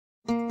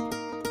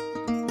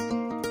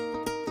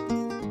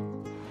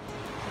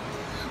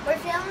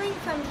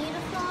calling from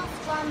beautiful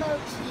Squambo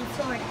Key,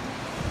 Florida.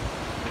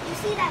 You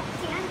see that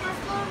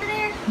sandcastle over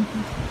there?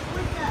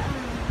 With the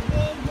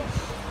big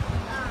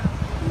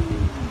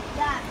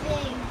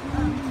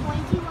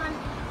pointy one?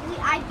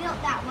 I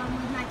built that one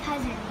with my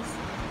cousins.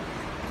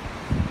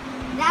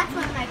 That's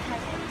one of my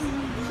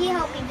cousins. He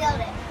helped me build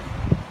it.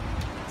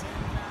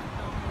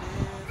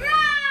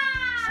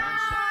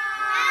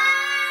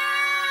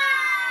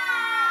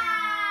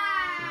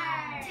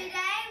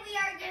 Today we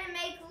are going to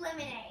make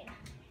lemonade.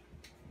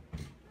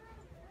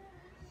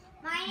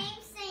 My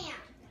name's Sam.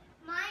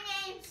 My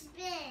name's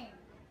Ben.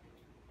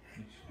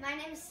 My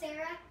name's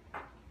Sarah.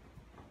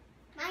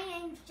 My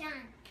name's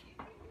John.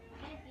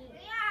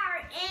 We are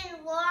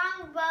in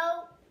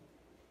Longboat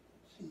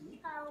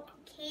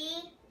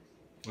Key.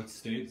 What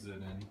state is it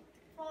in?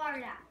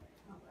 Florida.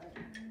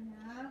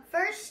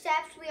 First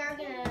steps, we are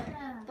going to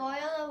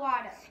boil the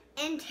water.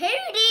 And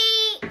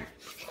Tootie!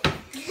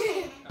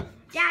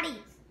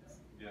 Daddy.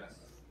 Yes.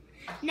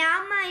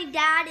 Now my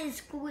dad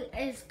is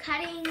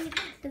cutting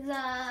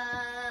the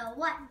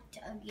what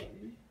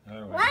again?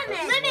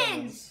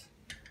 Lemons.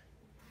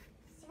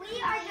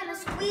 We are gonna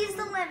squeeze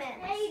the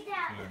lemons. Hey,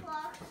 Dad,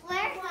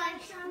 Claire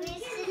wants to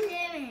squeeze the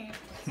lemons.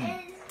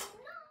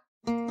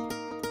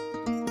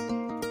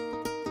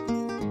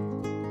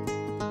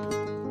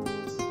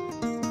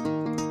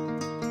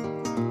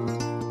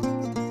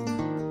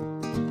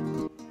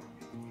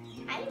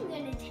 I'm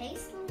gonna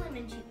taste the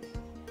lemon juice.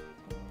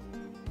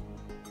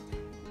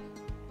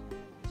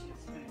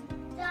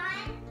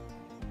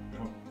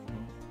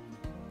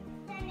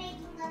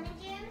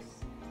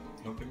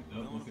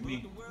 Look at me.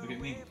 Look at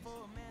me.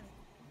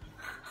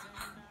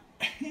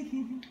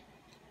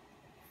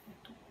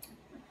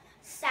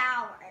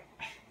 Sour.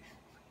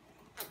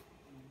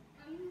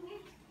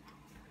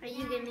 Are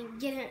you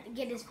gonna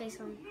get his face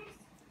on?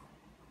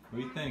 What do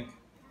you think?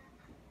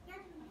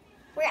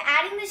 We're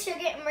adding the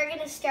sugar and we're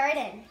gonna stir it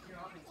in.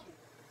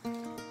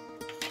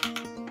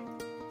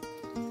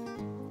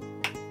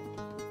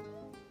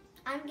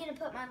 I'm gonna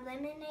put my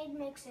lemonade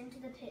mix into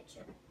the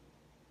pitcher.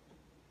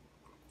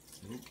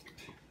 Oop.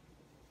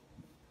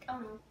 Oh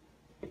no.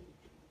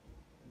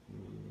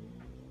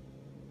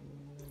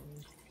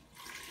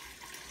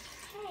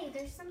 Hey,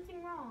 there's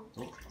something wrong.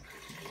 Oh.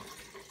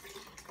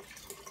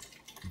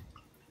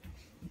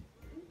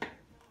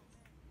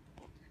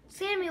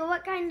 Samuel,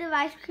 what kind of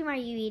ice cream are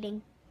you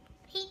eating?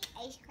 Pink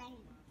ice cream.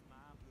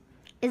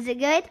 Is it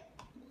good?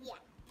 Yeah.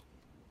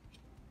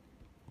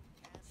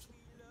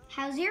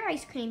 How's your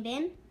ice cream,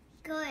 Ben?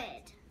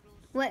 Good.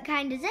 What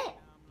kind is it?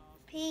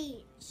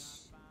 Peach.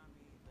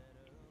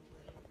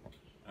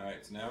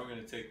 Alright, so now we're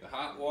going to take the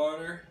hot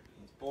water,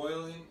 it's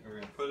boiling, and we're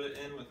going to put it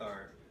in with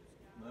our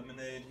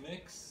lemonade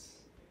mix.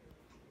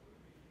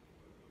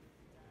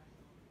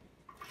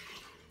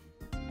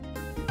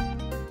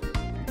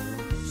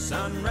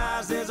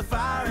 Sunrise, there's a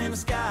fire in the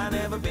sky,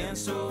 never been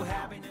so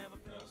happy, never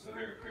felt So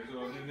here's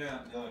what I'll do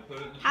now. Now I put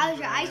it in the How's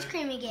your freezer. ice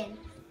cream again?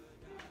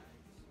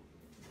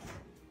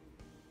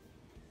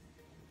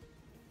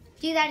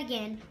 Do that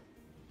again.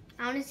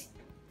 I want to see.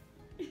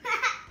 You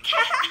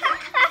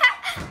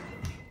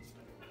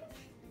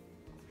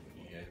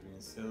guys being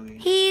silly.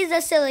 He's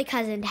a silly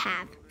cousin to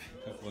have.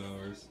 A couple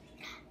hours.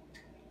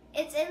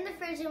 It's in the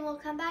fridge and we'll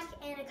come back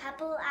in a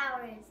couple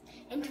hours.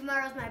 And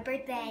tomorrow's my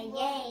birthday.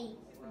 Yay.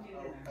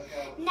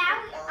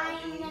 Now I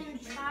am going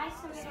to try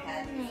some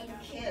lemonade.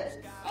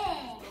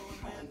 Hey,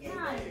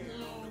 not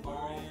again.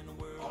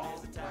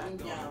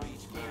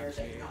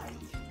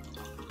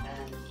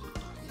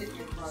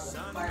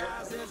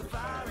 Sunrise, there's a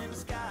fire in the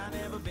sky,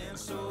 never been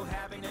so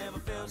happy, never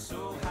felt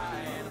so high,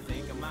 and I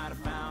think I might have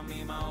found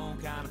me my own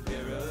kind of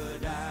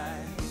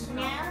paradise.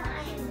 Now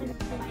I am going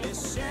to try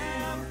This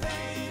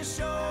champagne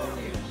show,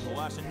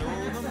 watching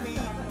over me.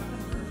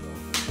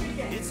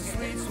 It's a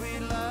sweet,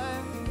 sweet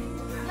life,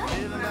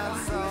 living by the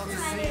salty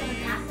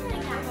sea.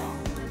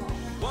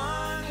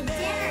 One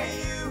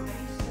day you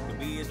could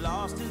be as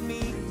lost as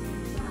me,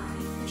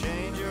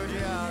 change your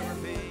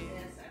geography.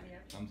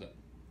 Thumbs up.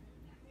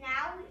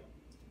 Now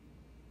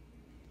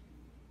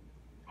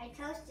I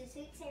toast a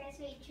sweet Sarah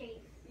sweet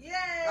treat. Yay!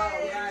 Oh,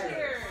 right.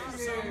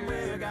 Cheers!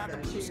 Somewhere got the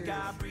blue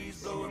sky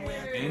breeze blowing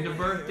wind. And a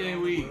birthday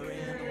week.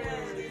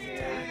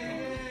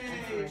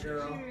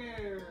 Girl.